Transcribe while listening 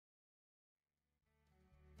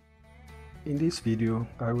In this video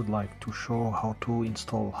I would like to show how to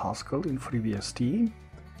install Haskell in FreeBSD,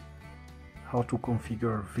 how to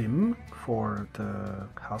configure Vim for the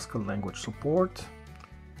Haskell language support,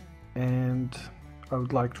 and I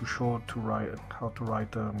would like to show how to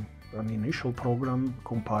write an initial program,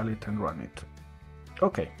 compile it and run it.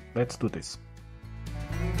 Okay, let's do this.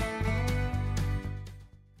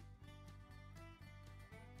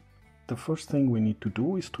 The first thing we need to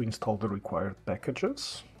do is to install the required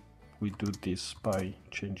packages. We do this by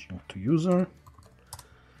changing to user,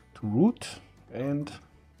 to root, and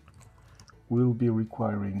we'll be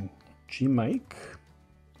requiring gmake,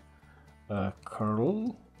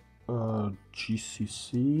 curl,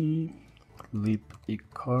 gcc,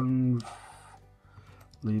 libeconf,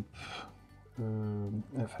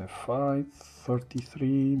 ff5,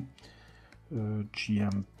 33,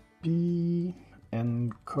 gmp,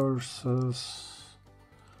 ncurses,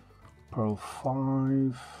 perl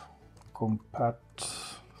 5, compat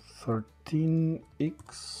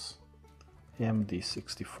 13x,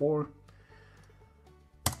 md64.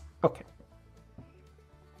 Okay,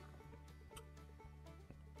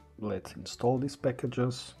 let's install these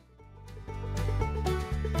packages.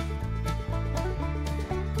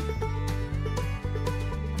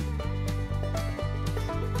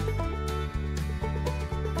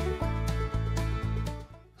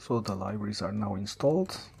 So the libraries are now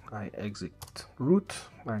installed. I exit root,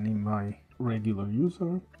 I name my regular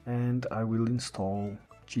user, and I will install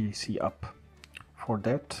GAC up. For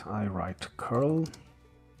that I write curl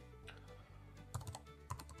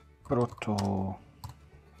proto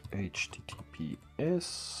https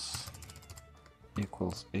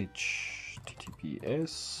equals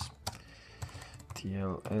https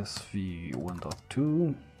tlsv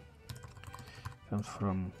 1.2 comes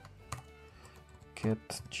from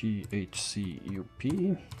get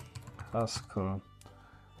ghcup haskell.org.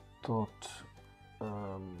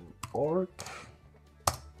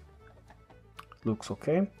 Looks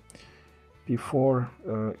okay. Before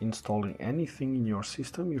installing anything in your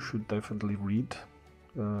system, you should definitely read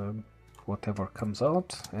whatever comes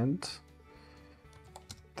out and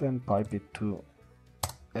then pipe it to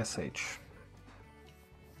sh.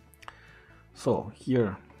 So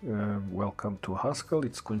here, welcome to Haskell.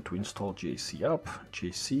 It's going to install GAC up,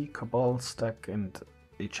 GAC, Cabal, Stack, and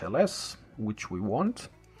HLS, which we want.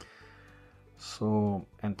 So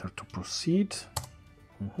enter to proceed.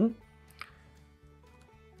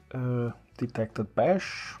 Detected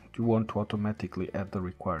bash. Do you want to automatically add the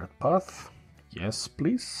required path? Yes,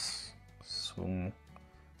 please. So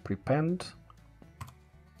prepend.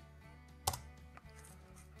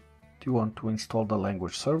 Do you want to install the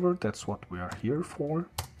language server? That's what we are here for.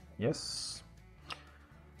 Yes.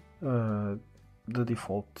 The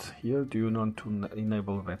default here. Do you want to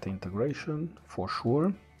enable Veta integration? For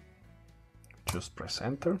sure. Just press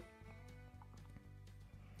enter.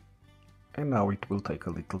 And now it will take a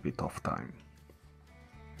little bit of time.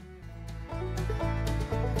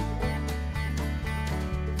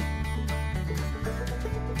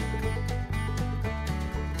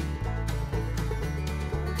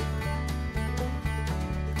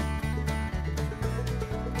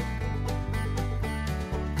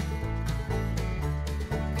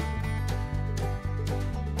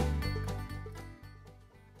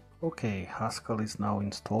 Okay, Haskell is now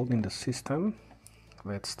installed in the system.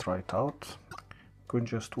 Let's try it out. I'm going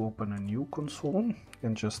just to open a new console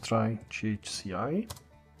and just try GHCI.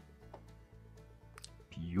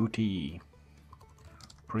 Beauty.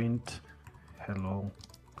 Print hello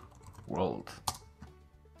world.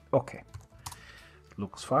 Okay,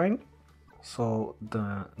 looks fine. So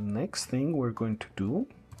the next thing we're going to do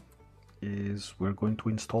is we're going to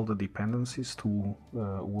install the dependencies to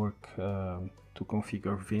to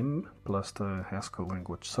configure Vim plus the Haskell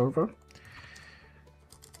Language Server.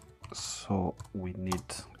 So we need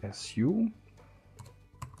su,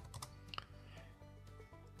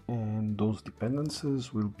 and those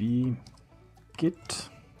dependencies will be git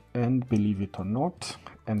and, believe it or not,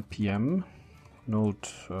 npm node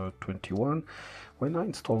 21. When I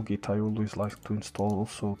install git, I always like to install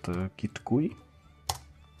also the git GUI.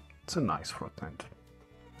 It's a nice front end.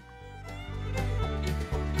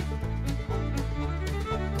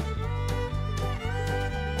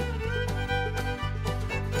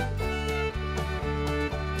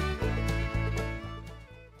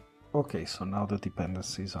 Okay, so now the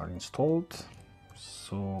dependencies are installed.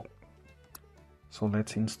 So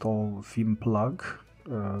let's install vimplug.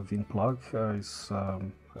 Vimplug is a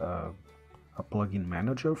plugin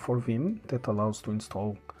manager for Vim that allows to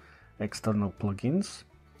install external plugins.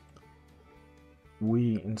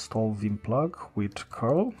 We install vimplug with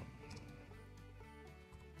curl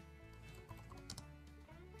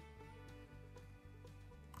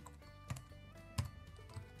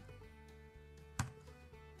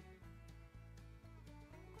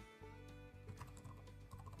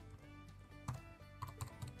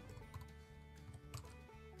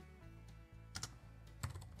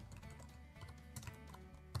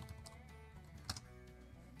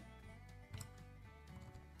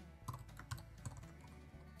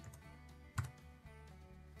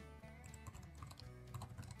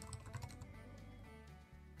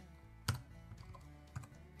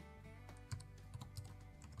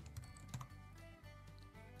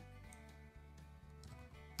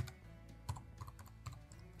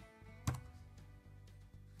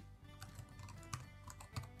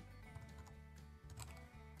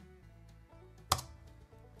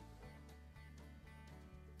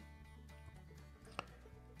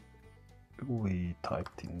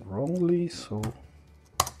typed in wrongly, so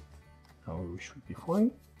now we should be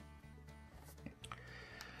fine.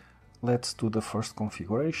 Let's do the first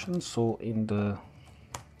configuration. So in the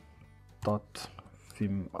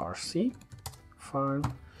 .vimrc file,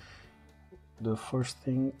 the first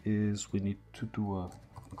thing is we need to do a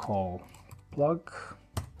call plug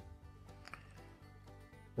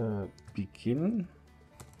begin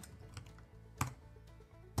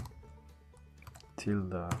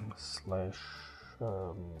tilde slash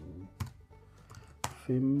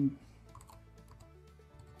vim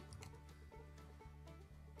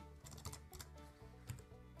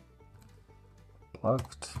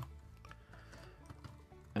plugged,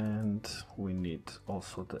 and we need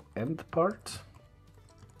also the end part.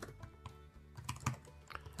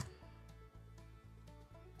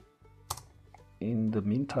 In the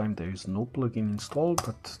meantime, there is no plugin installed,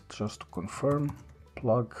 but just to confirm,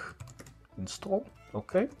 plug install.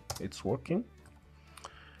 Okay, it's working.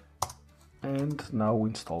 And now we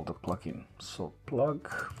install the plugin. So plug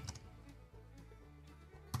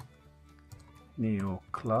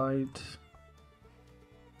neoclide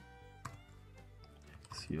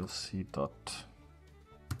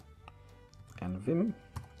coc.nvim.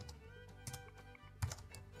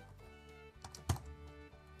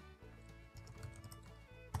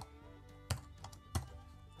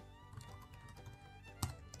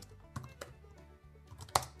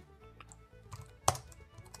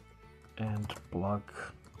 And plug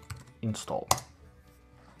install.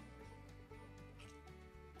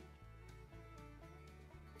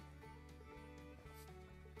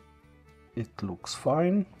 It looks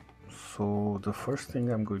fine. So the first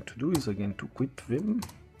thing I'm going to do is again to quit Vim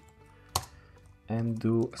and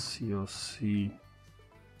do coc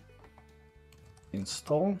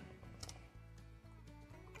install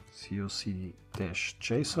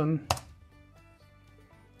coc-json.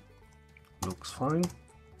 Looks fine.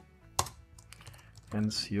 And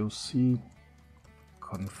coc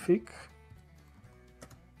config.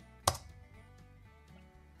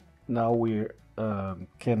 Now we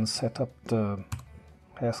can set up the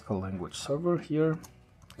Haskell Language Server here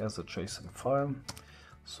as a JSON file.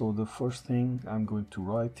 So the first thing I'm going to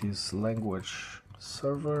write is language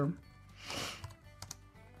server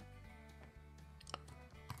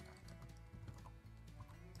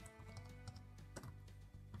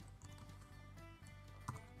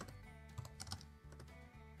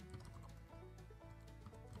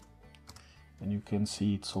and you can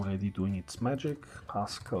see it's already doing its magic.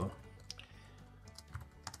 Haskell.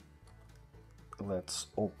 Let's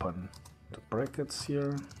open the brackets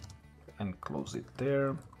here and close it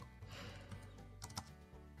there.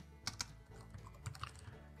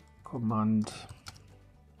 Command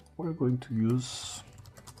we're going to use,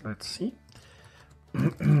 let's see,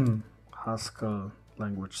 Haskell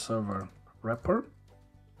Language Server wrapper.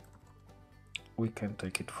 We can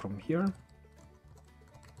take it from here.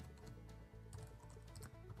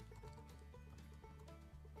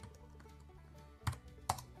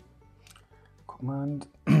 Command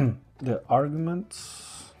the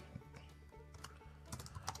arguments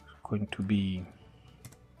are going to be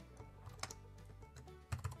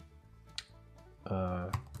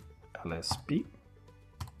LSP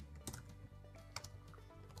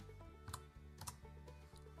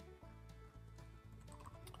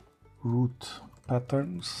root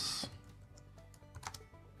patterns,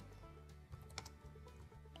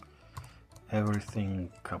 everything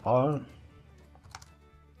Cabal,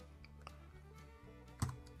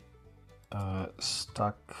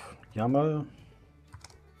 stack YAML,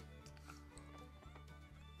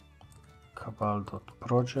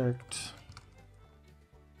 cabal.project,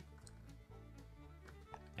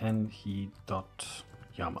 and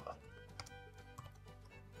he.yaml.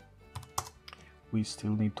 We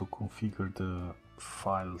still need to configure the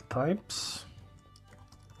file types,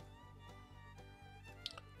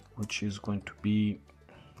 which is going to be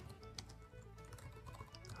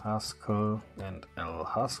Haskell and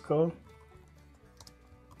lhaskell.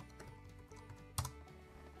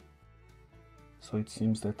 So it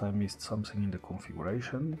seems that I missed something in the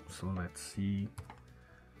configuration. So let's see.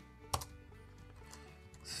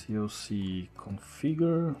 coc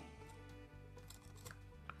configure,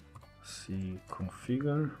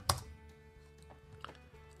 configure,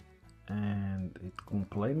 and it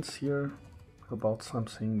complains here about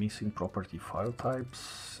something missing property file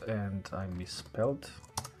types, and I misspelled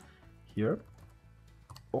here.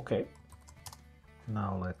 Okay,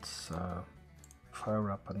 now let's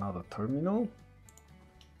fire up another terminal.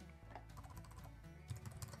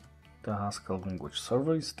 The Haskell Language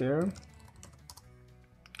Server is there.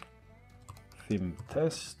 Vim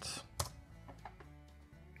test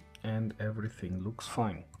and everything looks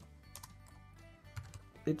fine.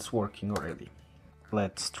 It's working already.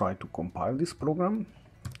 Let's try to compile this program.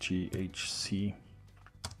 GHC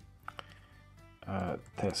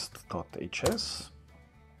test.hs.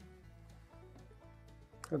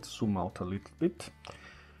 Let's zoom out a little bit.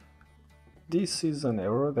 This is an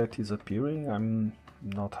error that is appearing. I'm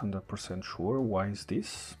not 100% sure why is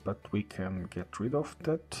this, but we can get rid of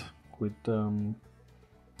that with the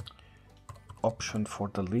option for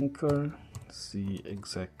the linker, the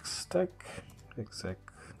exec stack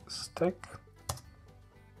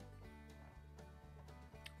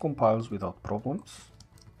compiles without problems.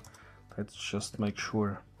 Let's just make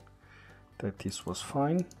sure that this was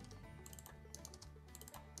fine.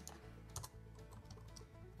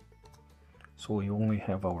 So we only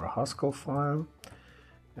have our Haskell file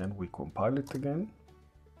and we compile it again.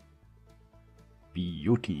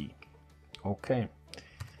 Beauty. Okay.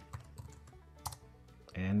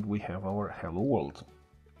 And we have our hello world.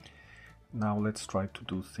 Now let's try to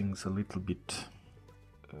do things a little bit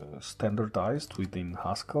standardized within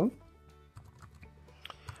Haskell.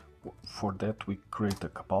 For that we create a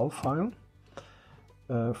cabal file.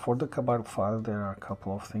 For the cabal file there are a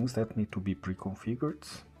couple of things that need to be pre-configured.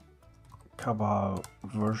 Cabal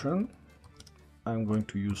version, I'm going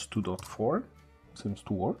to use 2.4, seems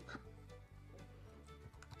to work.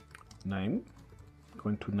 Name, I'm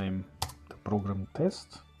going to name the program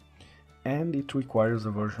test, and it requires a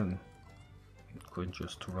version. I'm going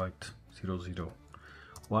just to write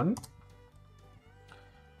 001.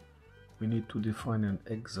 We need to define an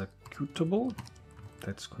executable,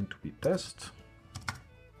 that's going to be test.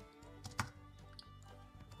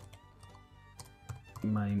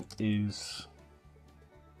 Main is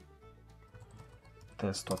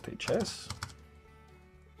test.hs.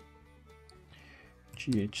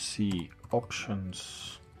 GHC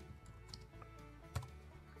options,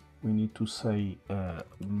 we need to say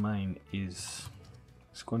main is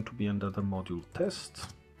going to be under the module test,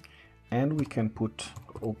 and we can put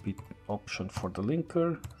option for the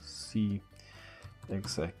linker, C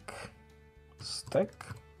exec stack,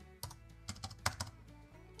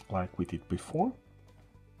 like we did before.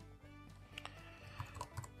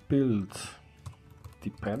 Build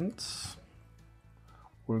depends,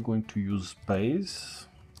 we're going to use base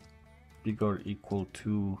bigger equal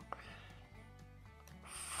to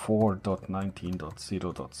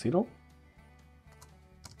 4.19.0.0.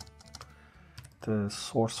 The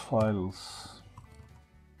source files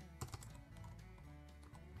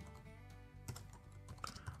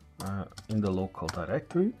are in the local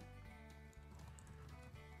directory,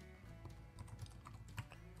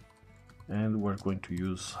 and we're going to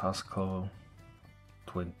use Haskell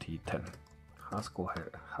 2010.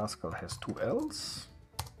 Haskell has two L's.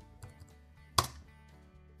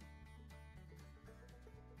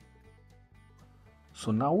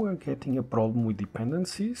 So now we're getting a problem with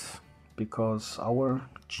dependencies because our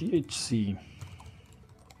GHC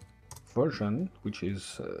version, which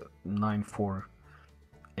is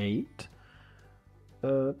 948,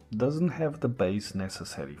 doesn't have the base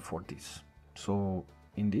necessary for this. So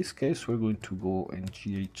in this case we're going to go and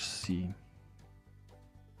GACUP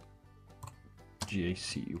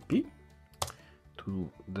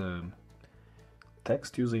to the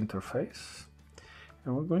text user interface,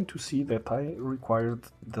 and we're going to see that I required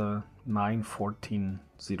the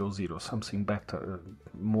 9.14.00, something better,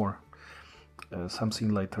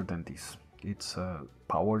 something later than this. It's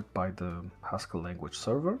powered by the Haskell Language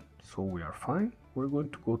Server, so we are fine. We're going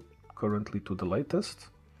to go currently to the latest.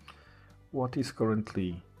 What is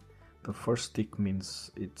currently, the first tick means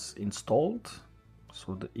it's installed,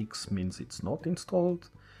 so the X means it's not installed,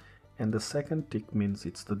 and the second tick means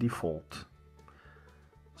it's the default.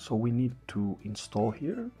 So we need to install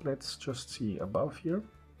here. Let's just see above here.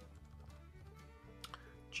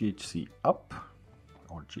 GHC up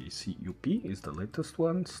or GCUP is the latest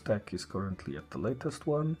one. Stack is currently at the latest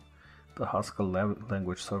one. The Haskell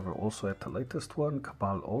Language Server also at the latest one.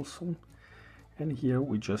 Cabal also. And here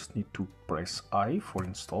we just need to press I for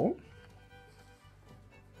install.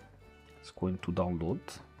 It's going to download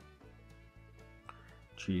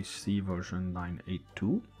GHC version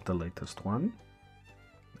 9.8.2, the latest one,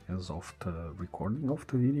 as of the recording of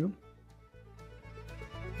the video.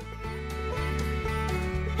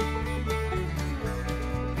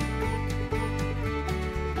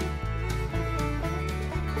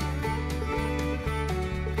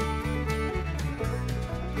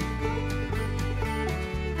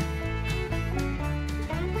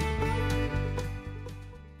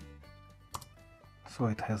 So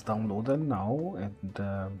it has downloaded now and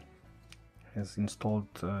has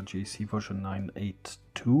installed GHC version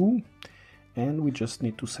 9.8.2, and we just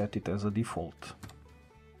need to set it as a default.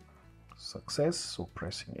 Success, so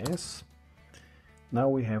pressing S. Now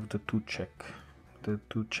we have the two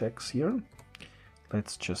checks here.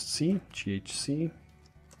 Let's just see, GHC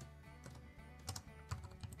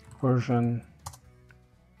version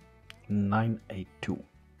 982.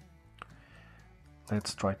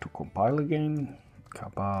 Let's try to compile again,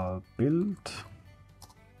 cabal build,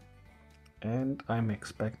 and I'm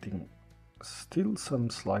expecting still some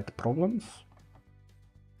slight problems.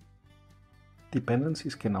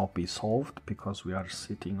 Dependencies can now be solved because we are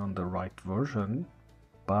sitting on the right version,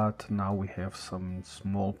 but now we have some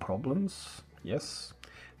small problems. Yes,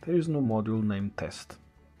 there is no module named test.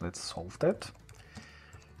 Let's solve that.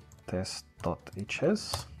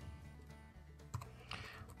 Test.hs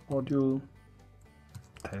module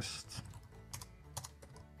test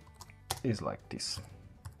is like this.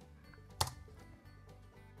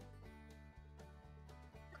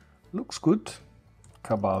 Looks good.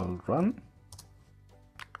 Cabal run.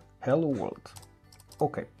 Hello world.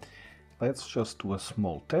 Okay, let's just do a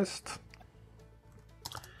small test.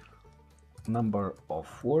 Number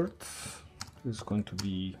of words is going to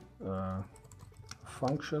be a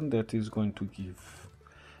function that is going to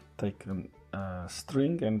take a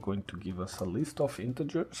string and going to give us a list of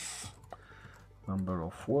integers. Number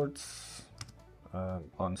of words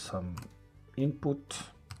on some input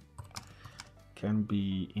can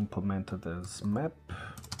be implemented as map.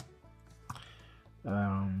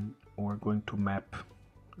 We're going to map,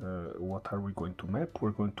 what are we going to map?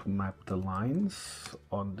 We're going to map the lines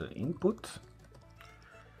on the input.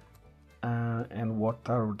 And what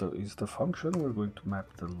is the function? We're going to map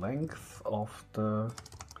the length of the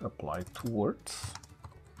applied to words.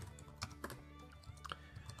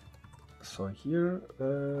 So here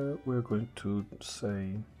we're going to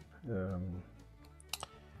say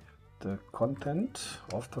the content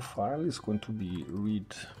of the file is going to be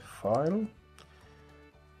read file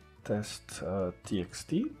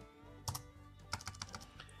test.txt,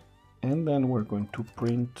 and then we're going to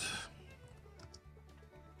print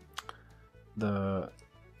the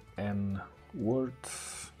n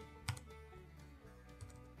words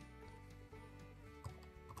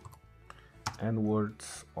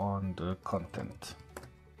on the content.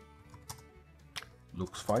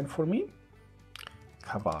 Looks fine for me.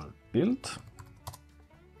 Cabal build.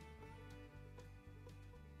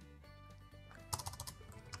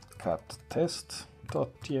 Cat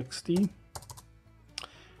test.txt.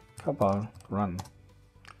 Cabal run.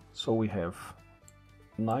 So we have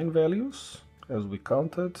 9 values as we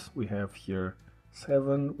counted. We have here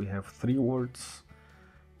 7, we have 3 words,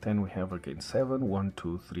 then we have again 7, 1,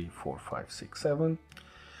 2, 3, 4, 5, 6, 7.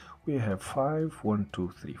 We have 5, 1,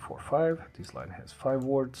 2, 3, 4, 5. This line has 5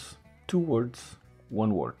 words, 2 words,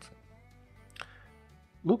 1 word.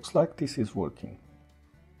 Looks like this is working.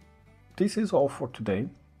 This is all for today.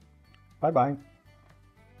 Bye bye.